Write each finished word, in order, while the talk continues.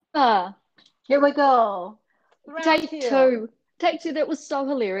Here we go. Round Take two. two. Take two. That was so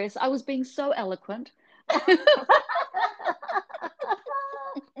hilarious. I was being so eloquent.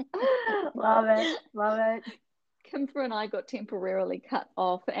 Love it. Love it. Kimber and I got temporarily cut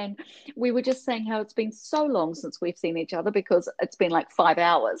off, and we were just saying how it's been so long since we've seen each other because it's been like 5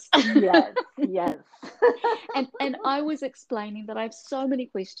 hours. Yes. Yes. And I was explaining that I have so many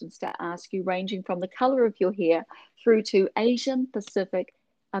questions to ask you, ranging from the color of your hair through to Asian Pacific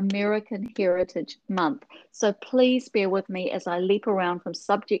American Heritage Month. So please bear with me as I leap around from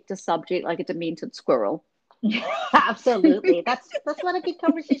subject to subject like a demented squirrel. Absolutely. That's what a good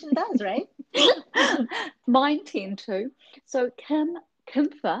conversation does, right? Mine tend to. So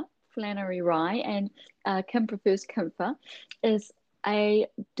Kimfer Flannery Rye and Kim Prefers Kimfer is a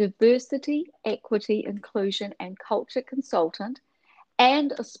diversity, equity, inclusion, and culture consultant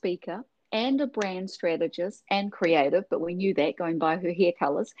and a speaker and a brand strategist and creative, but we knew that going by her hair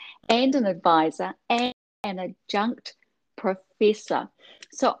colors, and an advisor and an adjunct professor.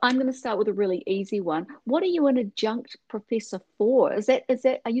 So I'm going to start with a really easy one. What are you an adjunct professor for? Is that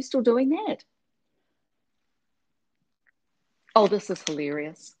are you still doing that? Oh, this is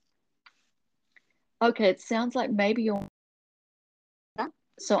hilarious. Okay, it sounds like maybe you're,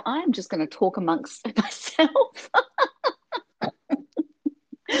 so I'm just going to talk amongst myself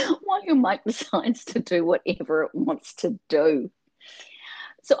while your mic decides to do whatever it wants to do.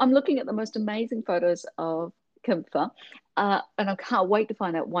 So I'm looking at the most amazing photos of Kimfer, and I can't wait to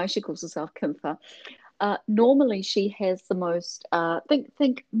find out why she calls herself Kimfer. Normally, she has the most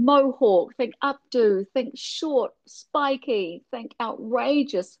think mohawk, think updo, think short, spiky, think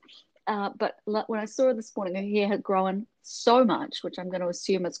outrageous. But when I saw her this morning, her hair had grown so much, which I'm going to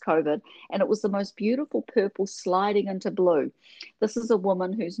assume it's COVID, and it was the most beautiful purple sliding into blue. This is a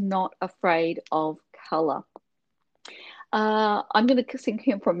woman who's not afraid of color. I'm going to send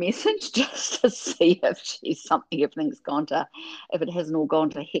him for a message just to see if she's something, if it hasn't all gone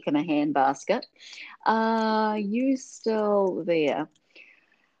to heck in a handbasket. You still there?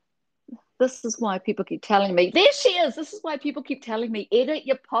 This is why people keep telling me, there she is. This is why people keep telling me, edit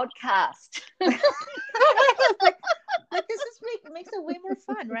your podcast. But this makes it way more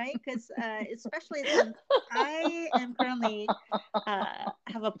fun, right? Because especially since I am currently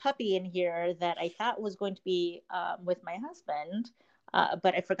have a puppy in here that I thought was going to be with my husband,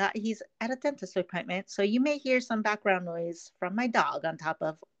 but I forgot he's at a dentist appointment. So you may hear some background noise from my dog on top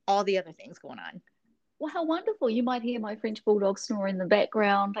of all the other things going on. Well, how wonderful. You might hear my French Bulldog snore in the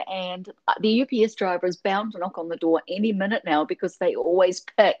background, and the UPS driver is bound to knock on the door any minute now because they always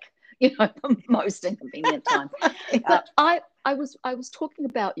pick, the most inconvenient time. But I was talking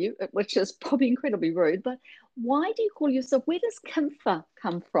about you, which is probably incredibly rude, but why do you call yourself, where does Kimfer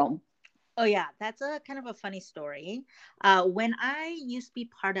come from? Oh yeah, that's a kind of a funny story. When I used to be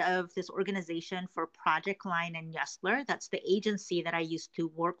part of this organization for Project Line and Yesler, that's the agency that I used to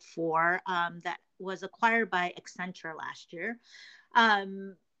work for, that was acquired by Accenture last year.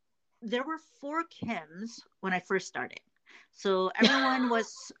 Um, there were four Kims when I first started. So everyone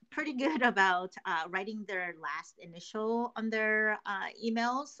was pretty good about writing their last initial on their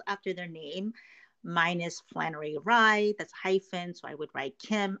emails after their name. Mine is Flannery Rye. That's hyphen. So I would write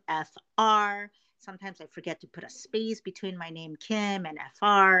Kim FR. Sometimes I forget to put a space between my name Kim and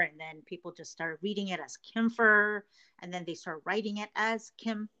FR. And then people just start reading it as Kimfer. And then they start writing it as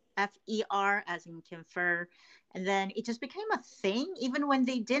Kim FER, as in Kimfer. And then it just became a thing, even when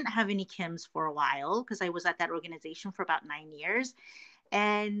they didn't have any Kims for a while, because I was at that organization for about 9 years.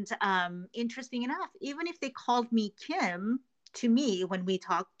 And interesting enough, even if they called me Kim, to me, when we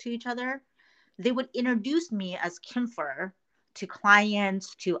talked to each other, they would introduce me as Kimfer to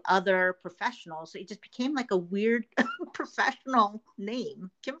clients, to other professionals. So it just became like a weird professional name,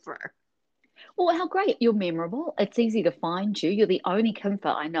 Kimfer. Well, how great. You're memorable. It's easy to find you. You're the only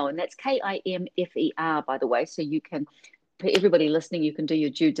Kimfer I know, and that's Kimfer, by the way. So you can, for everybody listening, you can do your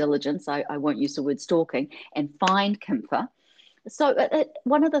due diligence. I won't use the word stalking and find Kimfer. So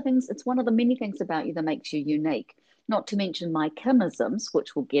one of the things, it's one of the many things about you that makes you unique, not to mention my Kimisms,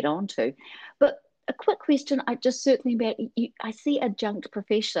 which we'll get onto. But a quick question, I just circling back, I see adjunct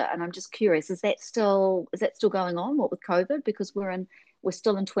professor, and I'm just curious, is that still going on, what with COVID? Because we're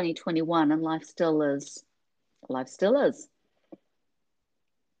still in 2021 and life still is.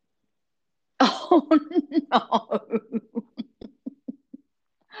 Oh no.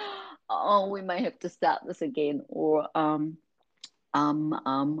 Oh, we may have to start this again, or um,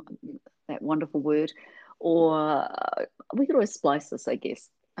 um, that wonderful word, or we could always splice this, I guess.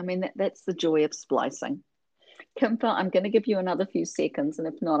 I mean, that's the joy of splicing. Kimpa, I'm going to give you another few seconds, and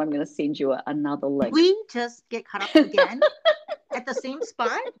if not, I'm going to send you another link. We just get cut off again. at the same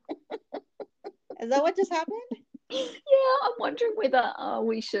spot? Is that what just happened? Yeah, I'm wondering whether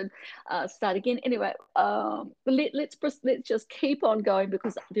we should start again. Anyway, let's just keep on going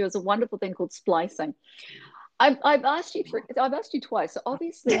because there's a wonderful thing called splicing. I've asked you I've asked you twice. So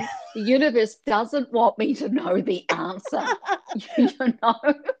obviously the universe doesn't want me to know the answer. You know.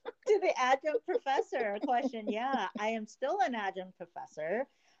 To the adjunct professor question. Yeah, I am still an adjunct professor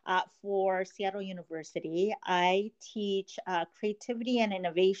for Seattle University. I teach creativity and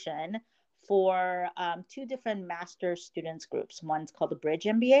innovation for two different master students groups. One's called the Bridge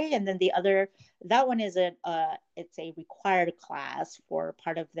MBA, and then the other, that one is it's a required class for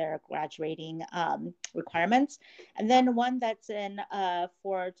part of their graduating requirements, and then one that's in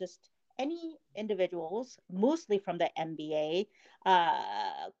for just any individuals, mostly from the MBA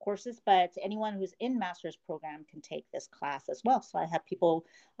courses, but anyone who's in master's program can take this class as well. So I have people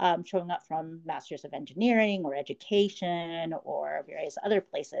showing up from Masters of Engineering or Education or various other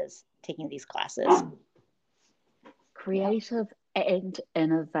places taking these classes. Creative and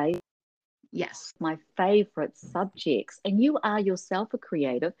innovative. Yes. My favorite subjects. And you are yourself a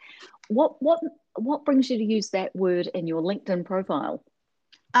creative. What brings you to use that word in your LinkedIn profile?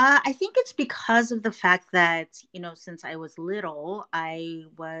 I think it's because of the fact that, since I was little, I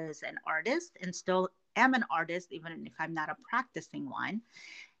was an artist and still am an artist, even if I'm not a practicing one.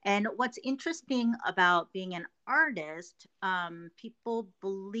 And what's interesting about being an artist, people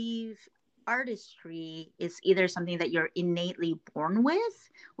believe artistry is either something that you're innately born with,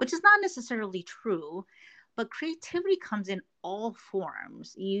 which is not necessarily true, but creativity comes in all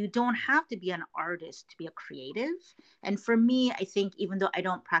forms. You don't have to be an artist to be a creative. And for me, I think even though I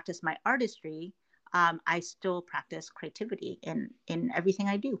don't practice my artistry, I still practice creativity in everything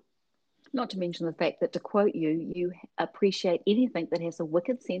I do. Not to mention the fact that, to quote you, you appreciate anything that has a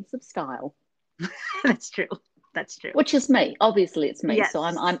wicked sense of style. That's true. That's true. Which is me. Obviously, it's me. Yes. So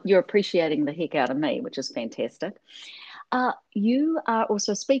you're appreciating the heck out of me, which is fantastic. You are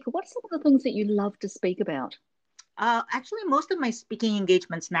also a speaker. What are some of the things that you love to speak about? Actually, most of my speaking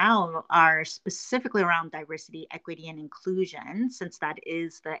engagements now are specifically around diversity, equity, and inclusion, since that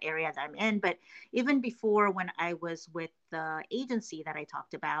is the area that I'm in. But even before, when I was with the agency that I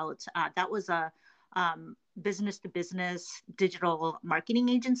talked about, that was a business to business digital marketing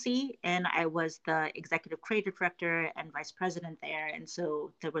agency. And I was the executive creative director and vice president there. And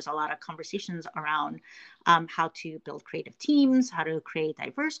so there was a lot of conversations around how to build creative teams, how to create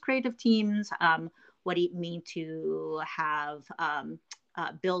diverse creative teams, what it mean to have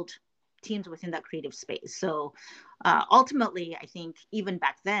build teams within that creative space. So ultimately, I think even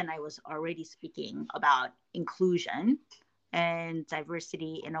back then, I was already speaking about inclusion and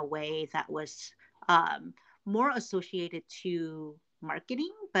diversity in a way that was more associated to marketing,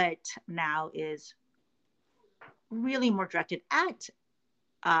 but now is really more directed at,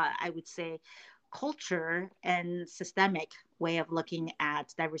 I would say, culture and systemic way of looking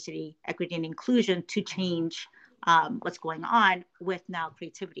at diversity, equity, and inclusion to change what's going on with now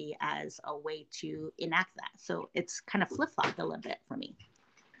creativity as a way to enact that. So it's kind of flip-flopped a little bit for me.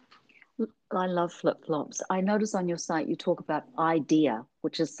 I love flip-flops. I notice on your site you talk about IDEA,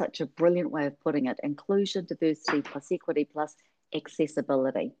 which is such a brilliant way of putting it. Inclusion, diversity plus equity plus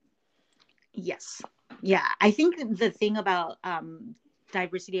accessibility. Yes. Yeah. I think the thing about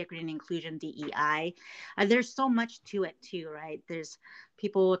diversity, equity, and inclusion, DEI, there's so much to it too, right? There's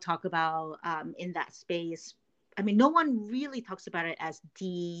people talk about in that space. I mean, no one really talks about it as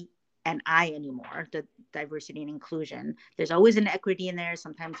D and I anymore, the diversity and inclusion. There's always an equity in there.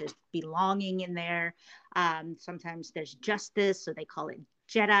 Sometimes there's belonging in there. Sometimes there's justice, so they call it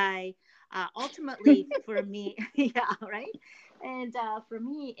JEDI. Ultimately, for me, yeah, right? And for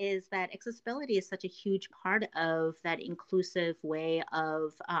me, is that accessibility is such a huge part of that inclusive way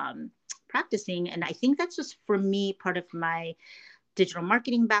of practicing. And I think that's just, for me, part of my digital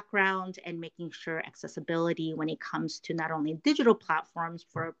marketing background and making sure accessibility when it comes to not only digital platforms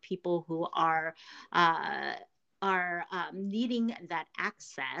for people who are needing that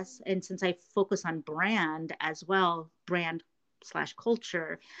access. And since I focus on brand as well, brand slash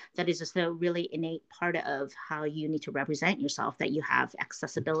culture, that is just a really innate part of how you need to represent yourself, that you have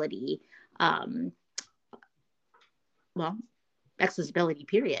accessibility, accessibility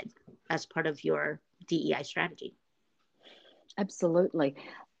period as part of your DEI strategy. Absolutely.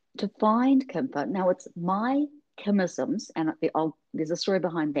 To find Kimfa, now it's my Kimisms, and there's a story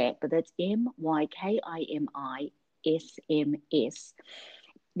behind that, but that's MYKIMISMS.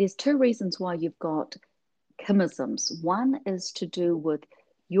 There's two reasons why you've got Kimisms. One is to do with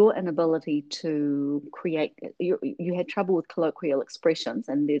your inability to create, you had trouble with colloquial expressions,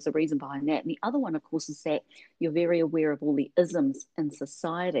 and there's a reason behind that. And the other one, of course, is that you're very aware of all the isms in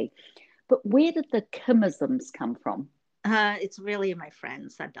society. But where did the Kimisms come from? It's really my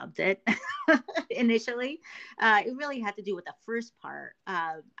friends that dubbed it initially. It really had to do with the first part.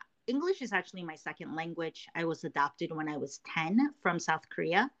 English is actually my second language. I was adopted when I was 10 from South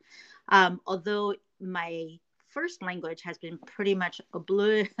Korea. Although my first language has been pretty much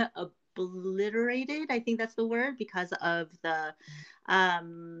obliterated, I think that's the word, because of the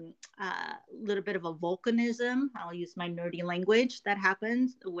little bit of a volcanism. I'll use my nerdy language that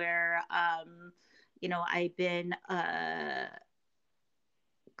happens where, I've been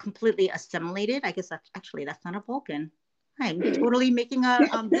completely assimilated. I guess that's not a Vulcan. I'm totally making a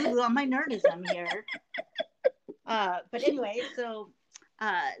boo-boo on my nerdism here. But anyway,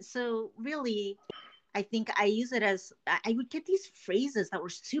 so really, I think I use it as I would get these phrases that were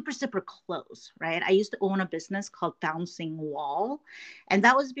super, super close, right? I used to own a business called Bouncing Wall. And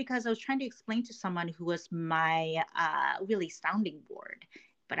that was because I was trying to explain to someone who was my really sounding board.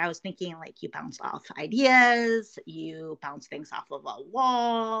 But I was thinking, like, you bounce off ideas, you bounce things off of a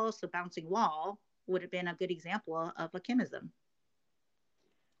wall. So Bouncing Wall would have been a good example of a Kimism.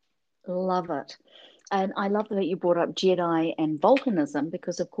 Love it. And I love that you brought up Jedi and volcanism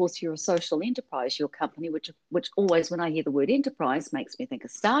because, of course, you're a social enterprise, your company, which always, when I hear the word enterprise, makes me think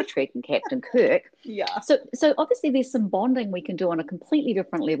of Star Trek and Captain Kirk. Yeah. So obviously there's some bonding we can do on a completely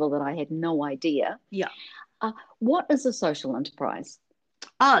different level that I had no idea. Yeah. What is a social enterprise?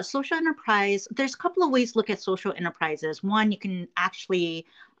 Social enterprise, there's a couple of ways to look at social enterprises. One, you can actually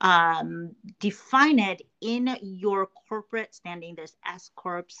define it in your corporate standing. There's S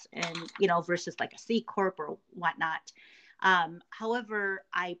corps and, versus like a C corp or whatnot. However,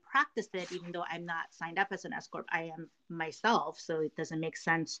 I practice it even though I'm not signed up as an S corp. I am myself, so it doesn't make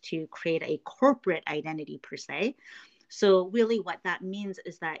sense to create a corporate identity per se. So really what that means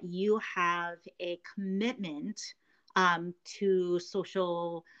is that you have a commitment to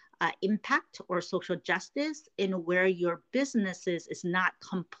social impact or social justice in where your businesses is not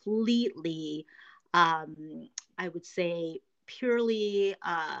completely, I would say, purely,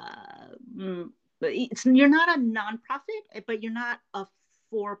 you're not a nonprofit, but you're not a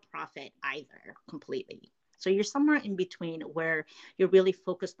for-profit either completely. So you're somewhere in between where you're really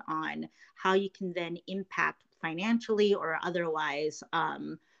focused on how you can then impact financially or otherwise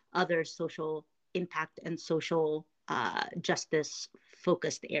other social impact and social justice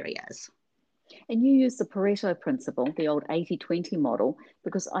focused areas. And you use the Pareto principle, the old 80-20 model,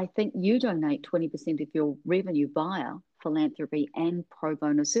 because I think you donate 20% of your revenue via philanthropy and pro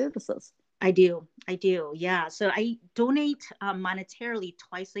bono services. I do. Yeah. So I donate monetarily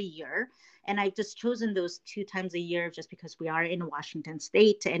twice a year. And I've just chosen those 2 times a year just because we are in Washington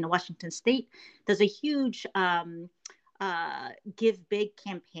State. And Washington State does a huge Give Big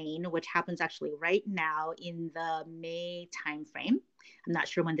campaign, which happens actually right now in the May timeframe. I'm not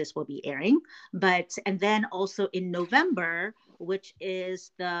sure when this will be airing, and then also in November, which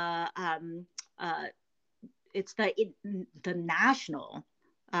is it's the national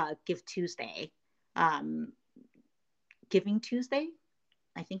Give Tuesday, Giving Tuesday.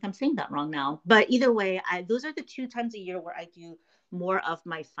 I think I'm saying that wrong now, but either way, those are the 2 times a year where I do more of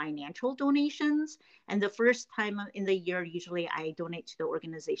my financial donations. And the first time in the year, usually I donate to the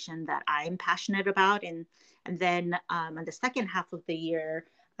organization that I'm passionate about. And then in the second half of the year,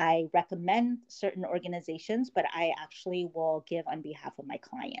 I recommend certain organizations, but I actually will give on behalf of my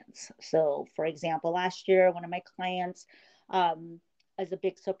clients. So for example, last year, one of my clients is a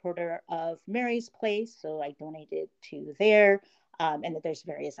big supporter of Mary's Place. So I donated to there. And there's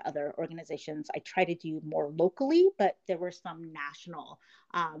various other organizations I try to do more locally, but there were some national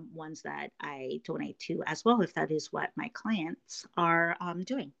ones that I donate to as well, if that is what my clients are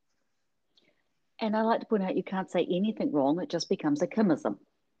doing. And I like to point out you can't say anything wrong. It just becomes a Kimism.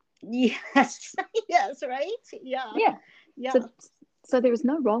 Yes. Yes, right? Yeah. Yeah. So there is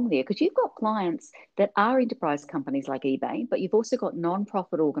no wrong there because you've got clients that are enterprise companies like eBay, but you've also got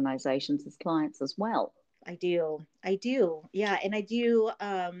nonprofit organizations as clients as well. I do. Yeah. And I do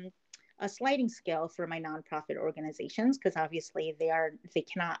a sliding scale for my nonprofit organizations because obviously they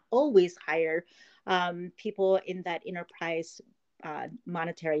cannot always hire people in that enterprise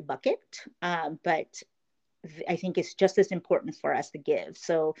monetary bucket. But I think it's just as important for us to give.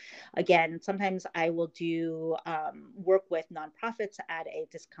 So again, sometimes I will do work with nonprofits at a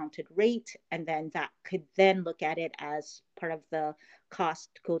discounted rate, and then that could then look at it as part of the cost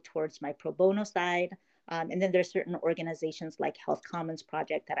go towards my pro bono side. And then there's certain organizations like Health Commons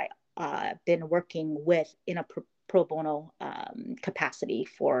Project that I been working with in a pro bono capacity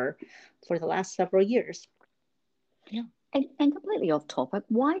for the last several years. Yeah. And completely off topic,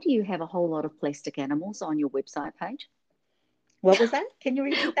 why do you have a whole lot of plastic animals on your website page? What was that? Can you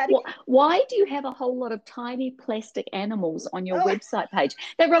repeat that again? Why do you have a whole lot of tiny plastic animals on your Oh, website page?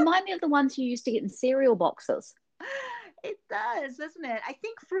 They remind me of the ones you used to get in cereal boxes. it does, doesn't it? I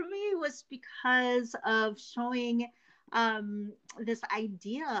think for me it was because of showing this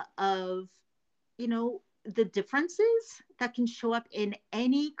idea of, the differences that can show up in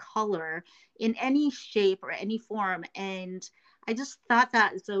any color, in any shape or any form. And I just thought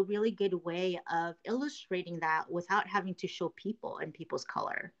that is a really good way of illustrating that without having to show people and people's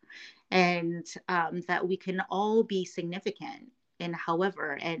color. And that we can all be significant in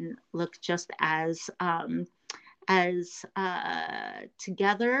however and look just as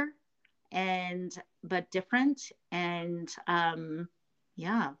together and but different. And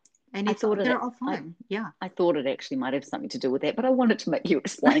yeah, and I thought they're it. all I, fun. Yeah. I thought it actually might have something to do with that, but I wanted to make you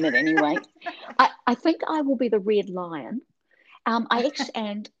explain it anyway. I think I will be the red lion. I actually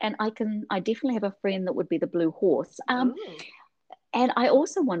and I definitely have a friend that would be the blue horse. Ooh. And I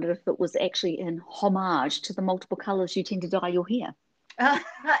also wondered if it was actually in homage to the multiple colors you tend to dye your hair. Uh,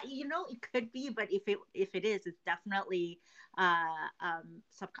 it could be, but if it is, it's definitely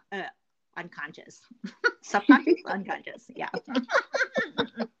unconscious, subconscious, unconscious. Yeah.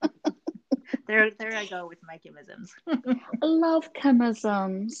 There I go with my chemisms. Love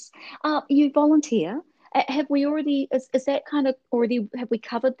chemisms. You volunteer. Have we already, is that kind of already, have we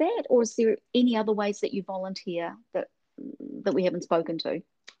covered that? Or is there any other ways that you volunteer that we haven't spoken to?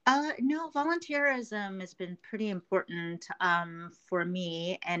 No, volunteerism has been pretty important for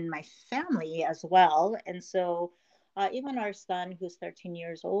me and my family as well. And so, even our son, who's 13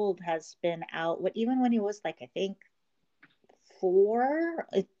 years old, has been out. Even when he was like, I think 4,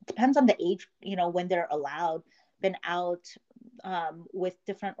 it depends on the age, when they're allowed, been out with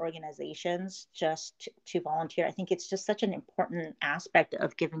different organizations just to volunteer. I think it's just such an important aspect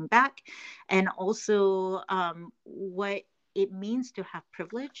of giving back, and also what it means to have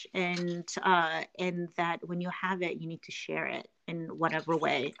privilege, and that when you have it, you need to share it in whatever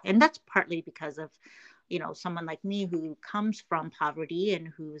way. And that's partly because of someone like me who comes from poverty and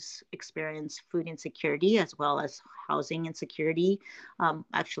who's experienced food insecurity as well as housing insecurity,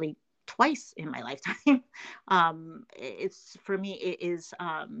 actually twice in my lifetime. It's for me, it is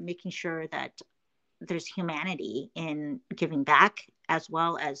making sure that there's humanity in giving back, as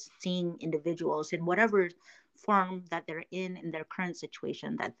well as seeing individuals in whatever form that they're in their current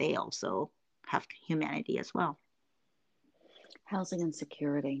situation, that they also have humanity as well. Housing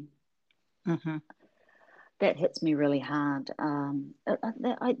insecurity. Mm-hmm. That hits me really hard. No,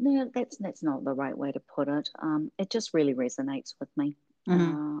 that's not the right way to put it. It just really resonates with me,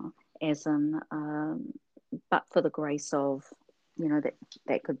 Mm-hmm. as in, but for the grace of,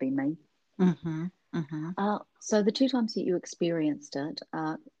 that could be me. Mm-hmm. Mm-hmm. So the two times that you experienced it,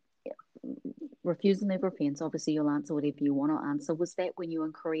 refuse and never offense. Obviously, you'll answer whatever you want to answer. Was that when you were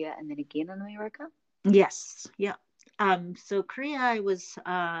in Korea and then again in America? Yes. Yeah. So Korea, I was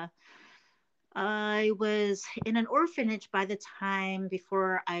in an orphanage by the time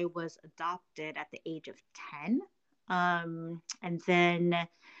before I was adopted at the age of 10. And then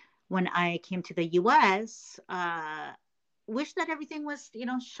when I came to the US, wish that everything was,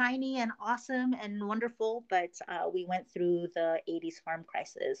 shiny and awesome and wonderful, but we went through the 80s farm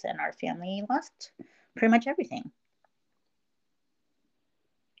crisis and our family lost pretty much everything.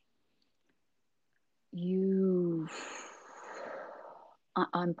 You,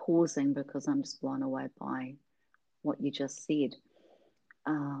 I'm pausing because I'm just blown away by what you just said.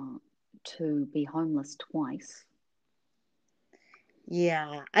 Uh, to be homeless twice.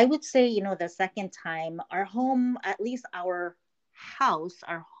 Yeah, I would say, the second time, our home, at least our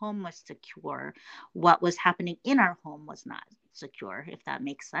home was secure. What was happening in our home was not secure, if that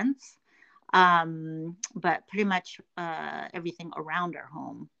makes sense. But pretty much everything around our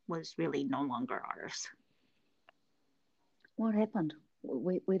home was really no longer ours. What happened?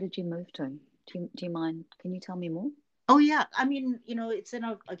 Where did you move to? Do you mind? Can you tell me more? Oh yeah, I mean, it's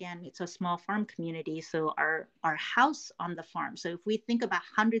a small farm community, so our house on the farm. So if we think about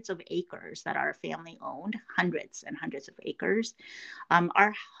hundreds of acres that our family owned, hundreds and hundreds of acres,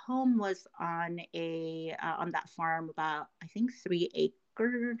 our home was on that farm about, I think, 3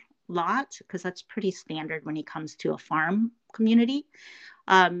 acre lot, because that's pretty standard when it comes to a farm community.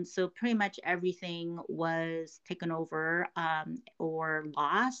 So pretty much everything was taken over or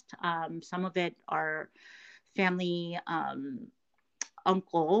lost. Some of it, our family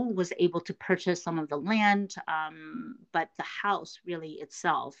uncle was able to purchase some of the land, but the house really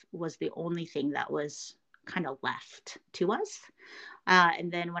itself was the only thing that was kind of left to us.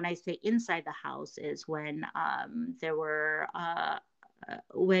 And then when I say inside the house is when there were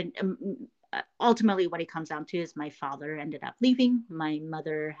when ultimately what it comes down to is my father ended up leaving. My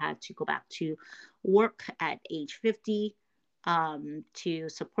mother had to go back to work at age 50 to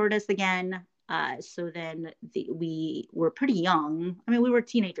support us again. So then we were pretty young. I mean, we were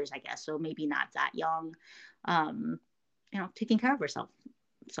teenagers, I guess, so maybe not that young, taking care of herself.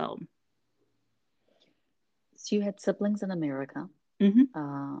 So you had siblings in America.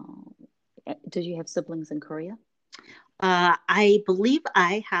 Did you have siblings in Korea? I believe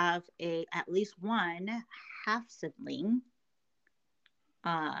I have at least one half sibling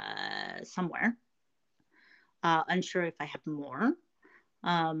somewhere. Unsure if I have more.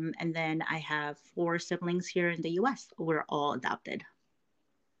 And then I have 4 siblings here in the US. We're all adopted.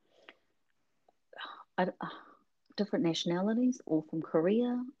 Different nationalities, all from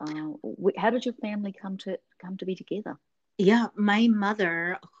Korea. How did your family come to be together? Yeah, my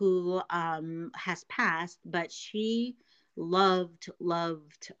mother, who has passed, but she loved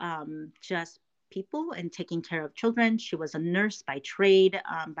just people and taking care of children. She was a nurse by trade.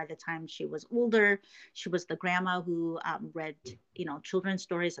 By the time she was older, she was the grandma who read, children's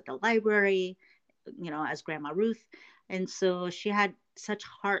stories at the library, as Grandma Ruth. And so she had such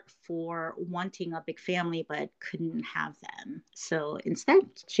heart for wanting a big family, but couldn't have them. So instead,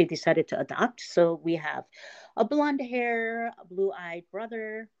 she decided to adopt. So we have a blonde hair, blue eyed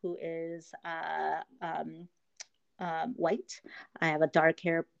brother who is white. I have a dark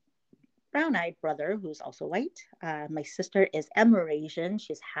hair, brown eyed brother who's also white. My sister is Amerasian.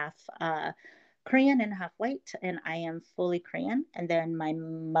 She's half Korean and half white, and I am fully Korean. And then my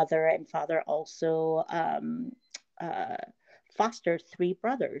mother and father also fostered 3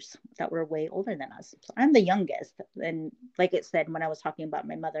 brothers that were way older than us. So I'm the youngest. And like it said, when I was talking about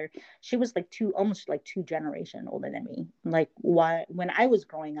my mother, she was almost like 2 generations older than me. Like when I was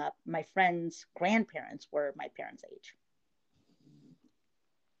growing up, my friends' grandparents were my parents' age.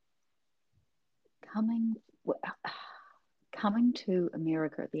 Coming to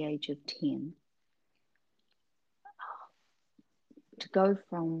America at the age of 10, to go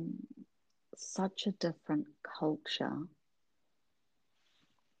from such a different culture.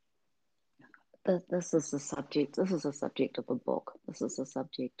 This is the subject. This is a subject of a book. This is a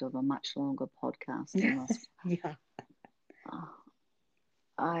subject of a much longer podcast than this. Yeah.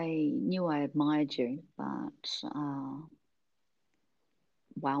 I knew I admired you, but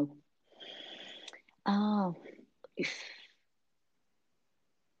wow.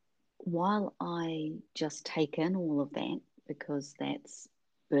 While I just take in all of that, because that's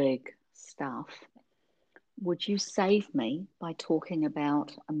big stuff, would you save me by talking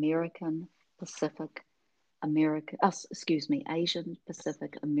about Asian Pacific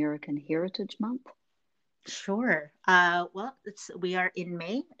American Heritage Month? Sure. Well, we are in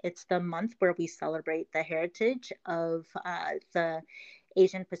May. It's the month where we celebrate the heritage of the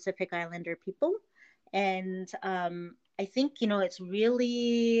Asian Pacific Islander people. And I think, it's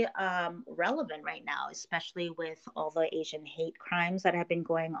really relevant right now, especially with all the Asian hate crimes that have been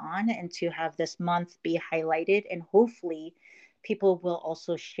going on, and to have this month be highlighted. And hopefully, people will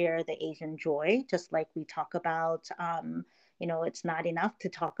also share the Asian joy, just like we talk about. It's not enough to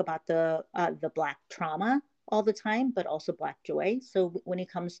talk about the Black trauma all the time, but also Black joy. So when it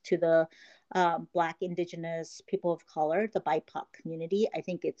comes to the Black, Indigenous, people of color, the BIPOC community, I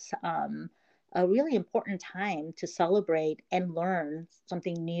think it's a really important time to celebrate and learn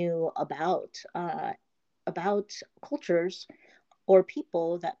something new about cultures or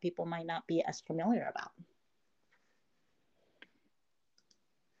people that people might not be as familiar about.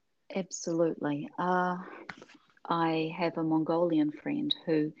 Absolutely. I have a Mongolian friend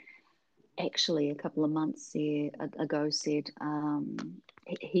who actually a couple of months ago said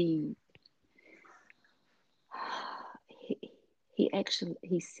he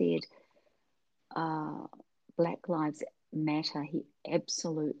said Black Lives Matter. He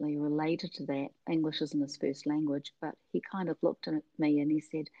absolutely related to that. English isn't his first language, but he kind of looked at me and he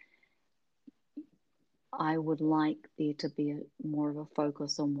said, I would like there to be more of a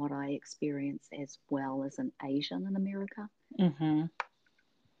focus on what I experience as well as an Asian in America. Mm-hmm.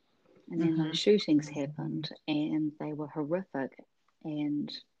 And then those shootings happened and they were horrific.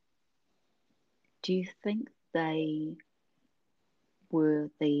 And do you think they were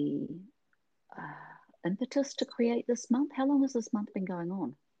the impetus to create this month? How long has this month been going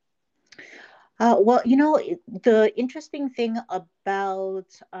on? Well, the interesting thing about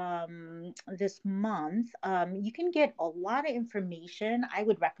this month, you can get a lot of information. I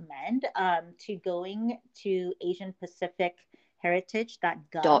would recommend to going to Asian Pacific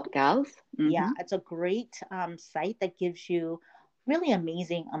Heritage.gov. .gov. Yeah, Mm-hmm. it's a great site that gives you really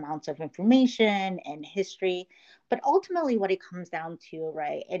amazing amounts of information and history. But ultimately, what it comes down to,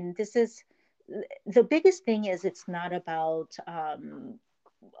 right? And this is the biggest thing is it's not about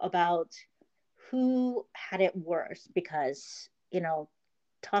who had it worse because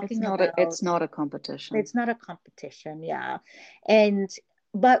talking It's about not a competition. it's not a competition, yeah. And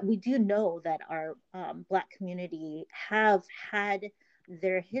but we do know that our Black community have had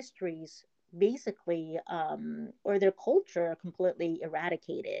their histories basically or their culture completely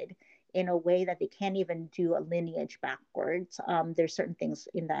eradicated in a way that they can't even do a lineage backwards. There's certain things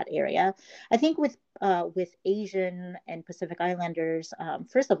in that area. I think with Asian and Pacific Islanders,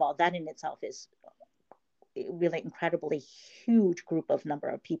 first of all, that in itself is really incredibly huge group of number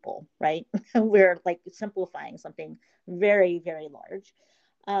of people, right? We're like simplifying something very, very large.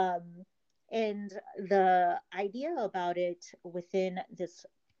 Um, and the idea about it within this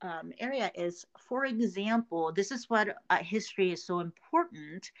area is, for example, this is what history is so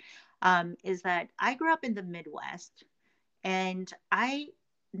important, is that I grew up in the Midwest and I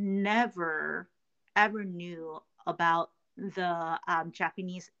never ever knew about the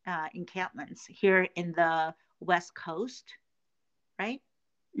Japanese encampments here in the West Coast, right?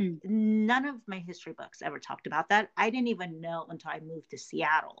 Mm. None of my history books ever talked about that. I didn't even know until I moved to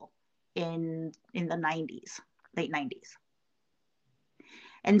Seattle in the 90s, late 90s.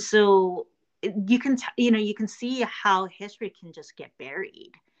 And so you can see how history can just get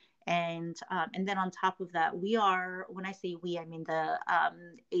buried. And then on top of that, we are, when I say we, I mean the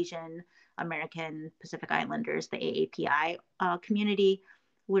Asian American Pacific Islanders, the AAPI community.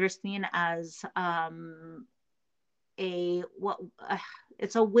 We're seen as a what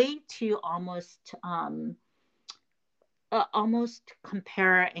it's a way to almost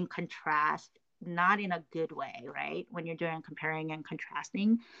compare and contrast, not in a good way, right? When you're doing comparing and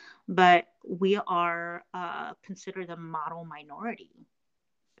contrasting, but we are considered a model minority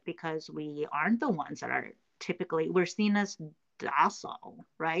because we aren't the ones that are typically, we're seen as docile,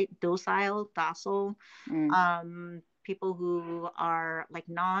 right? Docile, Mm. people who are like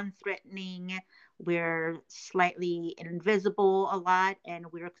non-threatening. We're slightly invisible a lot, and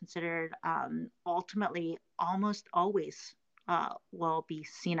we're considered ultimately almost always will be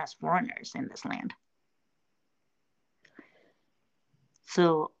seen as foreigners in this land.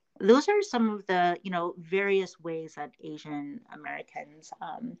 So those are some of the various ways that Asian Americans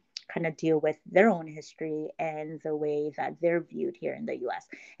kind of deal with their own history and the way that they're viewed here in the U.S.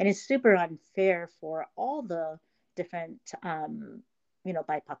 And it's super unfair for all the different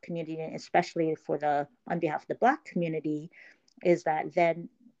BIPOC community, especially for the on behalf of the Black community, is that then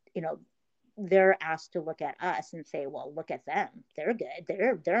you know they're asked to look at us and say, well, look at them, they're good,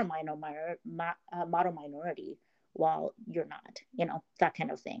 they're a model minority while you're not, that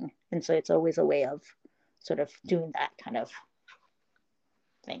kind of thing. And so it's always a way of sort of doing that kind of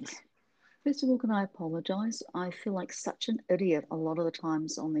things. First of all, can I apologize? I feel like such an idiot a lot of the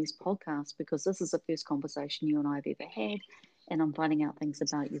times on these podcasts because this is the first conversation you and I have ever had, and I'm finding out things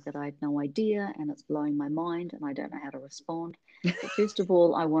about you that I had no idea, and it's blowing my mind, and I don't know how to respond. But first of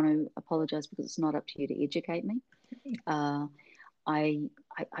all, I want to apologize because it's not up to you to educate me. Uh, I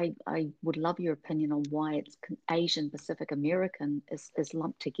would love your opinion on why it's Asian Pacific American is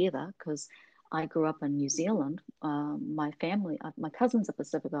lumped together because I grew up in New Zealand. My family, my cousins are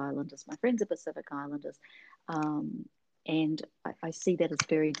Pacific Islanders, my friends are Pacific Islanders, and I see that as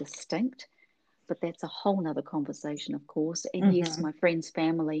very distinct. But that's a whole nother conversation, of course. And yes, Mm-hmm. my friend's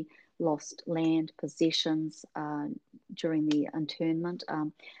family lost land, possessions during the internment.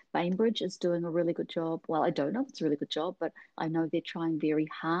 Bainbridge is doing a really good job. Well, I don't know if it's a really good job, but I know they're trying very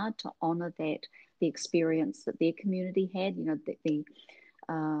hard to honour the experience that their community had.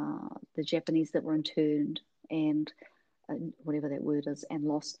 The Japanese that were interned and whatever that word is, and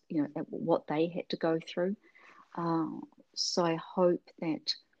lost, what they had to go through. So I hope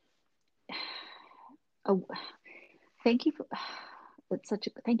that. Oh, thank you for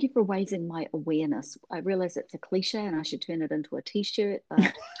thank you for raising my awareness. I realize it's a cliche and I should turn it into a t-shirt,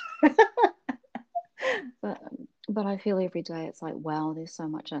 but I feel every day it's like, wow, there's so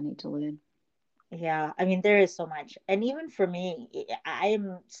much I need to learn. Yeah, I mean, there is so much. And even for me,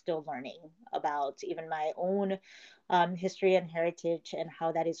 I'm still learning about even my own history and heritage and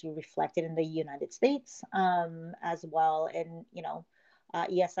how that is reflected in the United States as well. And,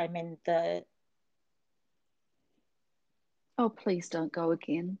 yes, I'm in the Oh, please don't go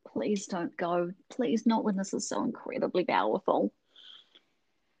again. Please don't go. Please not when this is so incredibly powerful.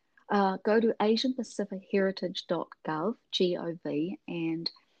 Go to asianpacificheritage.gov, G-O-V,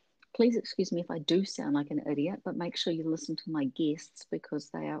 and please excuse me if I do sound like an idiot, but make sure you listen to my guests because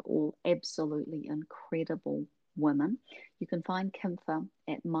they are all absolutely incredible women. You can find Kimfer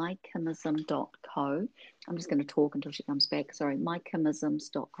at mykimism.co. I'm just going to talk until she comes back. Sorry,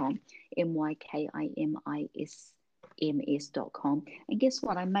 mykimisms.com, mykimisms.com. And guess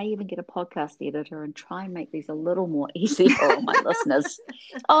what? I may even get a podcast editor and try and make these a little more easy for all my listeners.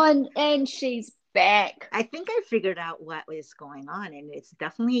 Oh, and she's back. I think I figured out what is going on, and it's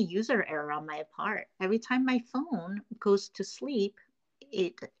definitely a user error on my part. Every time my phone goes to sleep,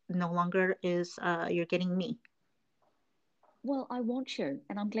 it no longer is, you're getting me. Well, I want you,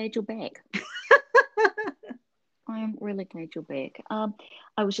 and I'm glad you're back. I am really glad you're back.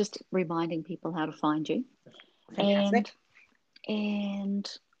 I was just reminding people how to find you, and Fantastic. and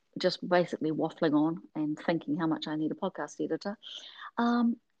just basically waffling on and thinking how much I need a podcast editor.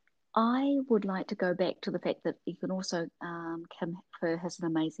 Um, I would like to go back to the fact that you can also, Kim Kerr has an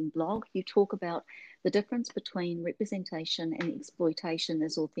amazing blog. You talk about the difference between representation and exploitation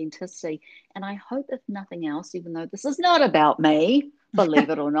is authenticity. And I hope, if nothing else, even though this is not about me, believe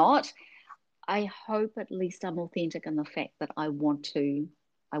it or not, I hope at least I'm authentic in the fact that I want to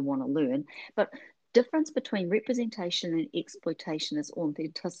learn. But difference between representation and exploitation is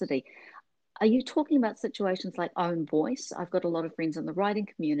authenticity. Are you talking about situations like own voice? I've got a lot of friends in the writing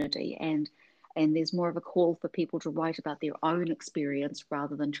community, and there's more of a call for people to write about their own experience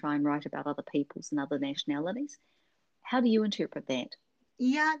rather than try and write about other people's and other nationalities. How do you interpret that?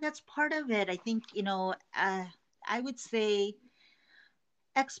 Yeah, that's part of it. I think, I would say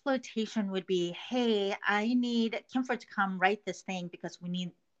exploitation would be, hey, I need Kimfort to come write this thing because we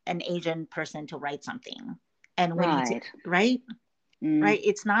need an Asian person to write something. And we need to, Right. right? Mm, Right?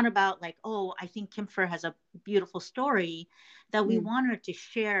 It's not about like, oh, I think Kimfer has a beautiful story that we mm, want her to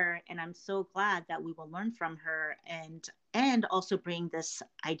share, and I'm so glad that we will learn from her, and also bring this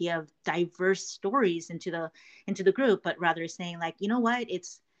idea of diverse stories into the group, but rather saying like, you know what,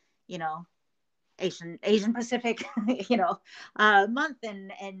 it's, you know, Asian Pacific, month,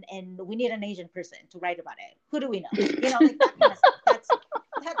 and we need an Asian person to write about it. Who do we know? Like that kind of stuff.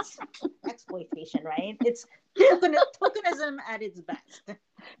 That's exploitation, right? It's tokenism at its best.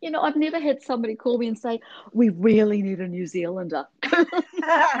 I've never had somebody call me and say, we really need a New Zealander.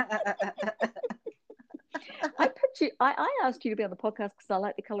 I asked you to be on the podcast because I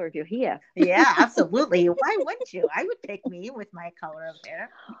like the color of your hair. Yeah, absolutely. Why wouldn't you? I would pick me with my color of hair.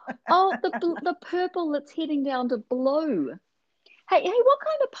 Oh, the purple that's heading down to blue. Hey, what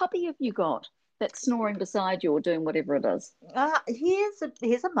kind of puppy have you got that's snoring beside you or doing whatever it is? He's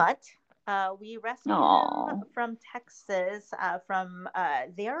a mutt. We rescued him Oh, from Texas. From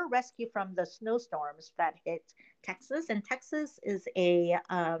their rescue from the snowstorms that hit Texas, and Texas is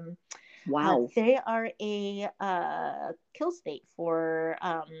wow. they are a kill state for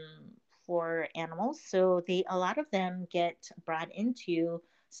animals. So a lot of them get brought into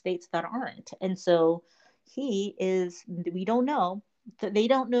states that aren't, and so he is. We don't know. They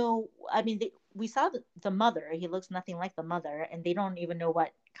don't know. I mean, we saw the mother. He looks nothing like the mother, and they don't even know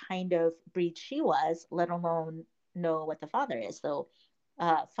what kind of breed she was, let alone know what the father is. So,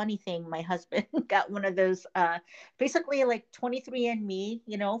 funny thing, my husband got one of those, basically like 23andMe,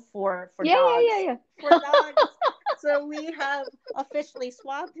 for Yeah, yeah, dogs, yeah, for dogs. So we have officially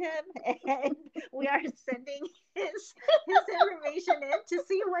swabbed him, and we are sending his information in to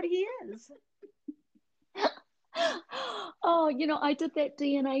see what he is. yeah. Oh, I did that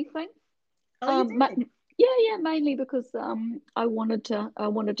DNA thing. Oh, you Um, ma- did? yeah, mainly because I wanted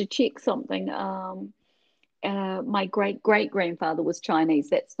to check something. My great great grandfather was Chinese.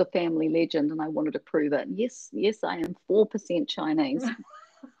 That's the family legend, and I wanted to prove it. Yes, yes, I am 4% Chinese.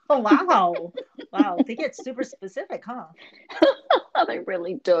 Oh, wow. Wow. They get super specific, huh? They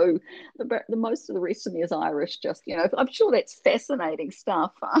really do. The most of the rest of me is Irish. Just I'm sure that's fascinating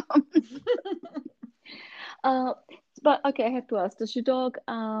stuff. Uh, but okay, I have to ask: does your dog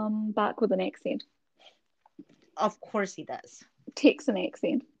bark with an accent, Of course he does. Texan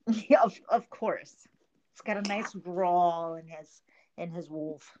accent? Yeah, of course. It's got a nice drawl in his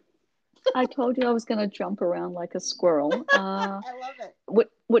wolf. I told you I was going to jump around like a squirrel. I love it.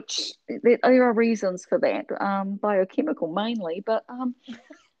 Which there are reasons for that, biochemical mainly. But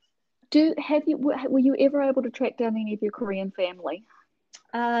do have you were you ever able to track down any of your Korean family?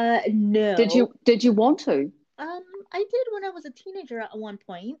 Did No. you did you want to? Um, I did when I was a teenager at one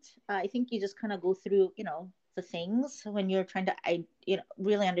point. I think you just kind of go through, the things when you're trying to,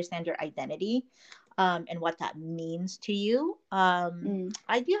 really understand your identity. and what that means to you. I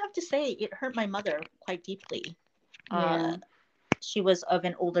do have to say it hurt my mother quite deeply. Yeah. She was of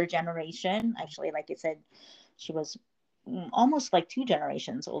an older generation. Actually, like I said, she was almost like two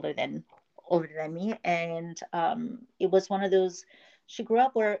generations older than me, and it was one of those. She grew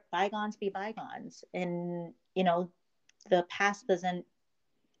up where bygones be bygones, and the past doesn't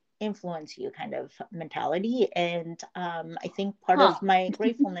influence you kind of mentality. And I think part Huh. of my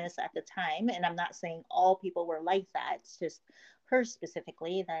gratefulness at the time, and I'm not saying all people were like that, it's just her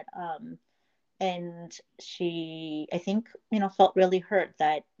specifically that and she, I think, felt really hurt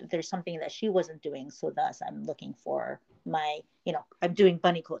that there's something that she wasn't doing, so thus I'm looking for my, I'm doing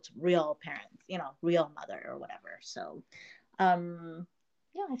bunny quotes, real parents, real mother or whatever. So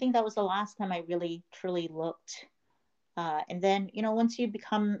yeah, I think that was the last time I really truly looked. And then once you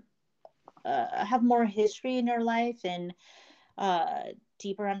become have more history in your life and uh,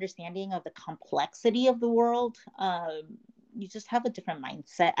 deeper understanding of the complexity of the world, you just have a different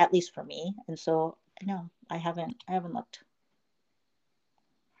mindset, at least for me. And so, no, I haven't looked.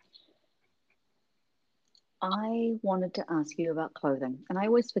 I wanted to ask you about clothing, and I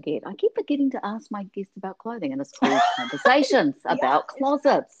always forget. I keep forgetting to ask my guests about clothing, and it's called Conversations Yeah, About isn't that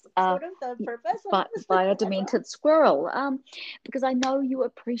Closets, sort of the purpose of this by a as well? demented squirrel. Because I know you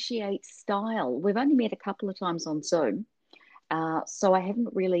appreciate style. We've only met a couple of times on Zoom, so I haven't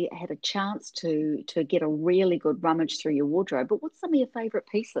really had a chance to get a really good rummage through your wardrobe. But what's some of your favorite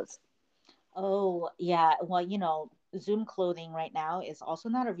pieces? Oh, yeah. Well, Zoom clothing right now is also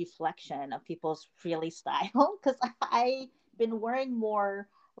not a reflection of people's really style because I've been wearing more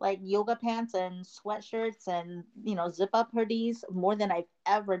like yoga pants and sweatshirts and, zip up hoodies more than I've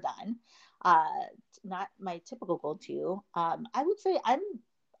ever done. Uh, Not my typical go-to. I would say I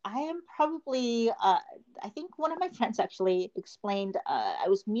am probably, I think one of my friends actually explained, I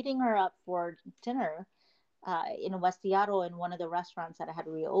was meeting her up for dinner in West Seattle in one of the restaurants that I had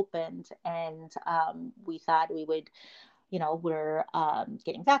reopened. And we thought we would, we're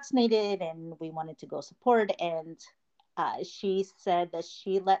getting vaccinated and we wanted to go support. And she said that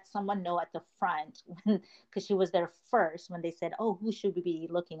she let someone know at the front because she was there first when they said, "Oh, who should we be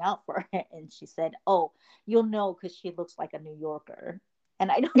looking out for?" And she said, "Oh, you'll know because she looks like a New Yorker."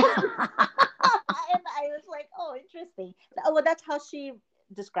 And I don't, and I was like, "Oh, interesting." Well, that's how she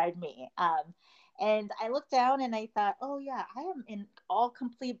described me. And I looked down and I thought, "Oh yeah, I am in all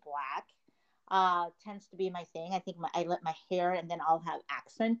complete black." Tends to be my thing. I think I let my hair and then I'll have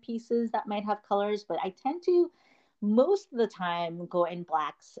accent pieces that might have colors, but I tend to most of the time go in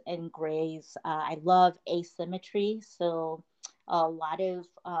blacks and grays. I love asymmetry, so a lot of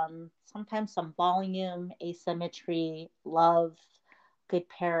sometimes some volume, asymmetry. Love good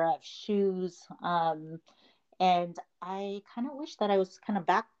pair of shoes. And I kind of wish that I was kind of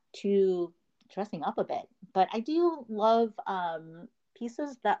back to dressing up a bit. But I do love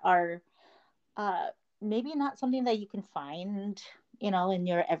pieces that are uh, maybe not something that you can find, in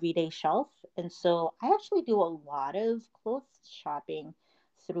your everyday shelf. And so I actually do a lot of clothes shopping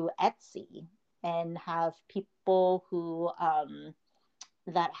through Etsy and have people who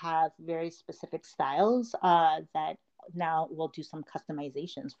that have very specific styles that now will do some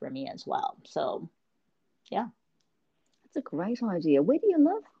customizations for me as well. So yeah. That's a great idea. Where do you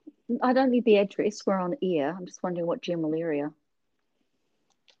live? I don't need the address. We're on air. I'm just wondering what general area.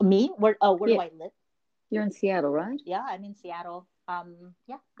 Me? Where do Yeah, I live? you're in Seattle, right? Yeah, I'm in Seattle.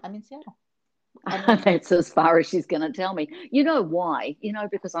 Yeah, I'm in Seattle. I mean, That's as far as she's going to tell me. You know why?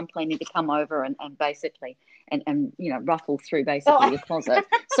 Because I'm planning to come over and basically and ruffle through basically oh, your closet.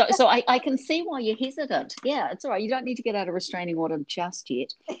 So I can see why you're hesitant. Yeah, it's all right. You don't need to get out a restraining order just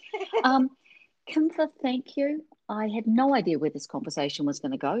yet. Um, Kimfer, thank you. I had no idea where this conversation was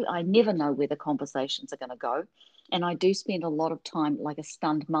going to go. I never know where the conversations are going to go. And I do spend a lot of time like a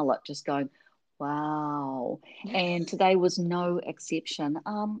stunned mullet just going, wow. And today was no exception.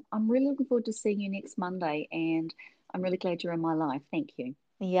 I'm really looking forward to seeing you next Monday. And I'm really glad you're in my life. Thank you.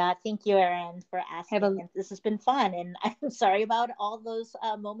 yeah, thank you, Erin, for Have asking. a, And this has been fun. And I'm sorry about all those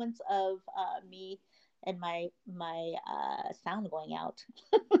moments of me and my sound going out.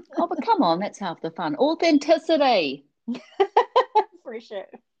 oh, but come on, that's half the fun. Authenticity. For sure.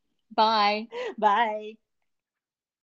 Bye. Bye.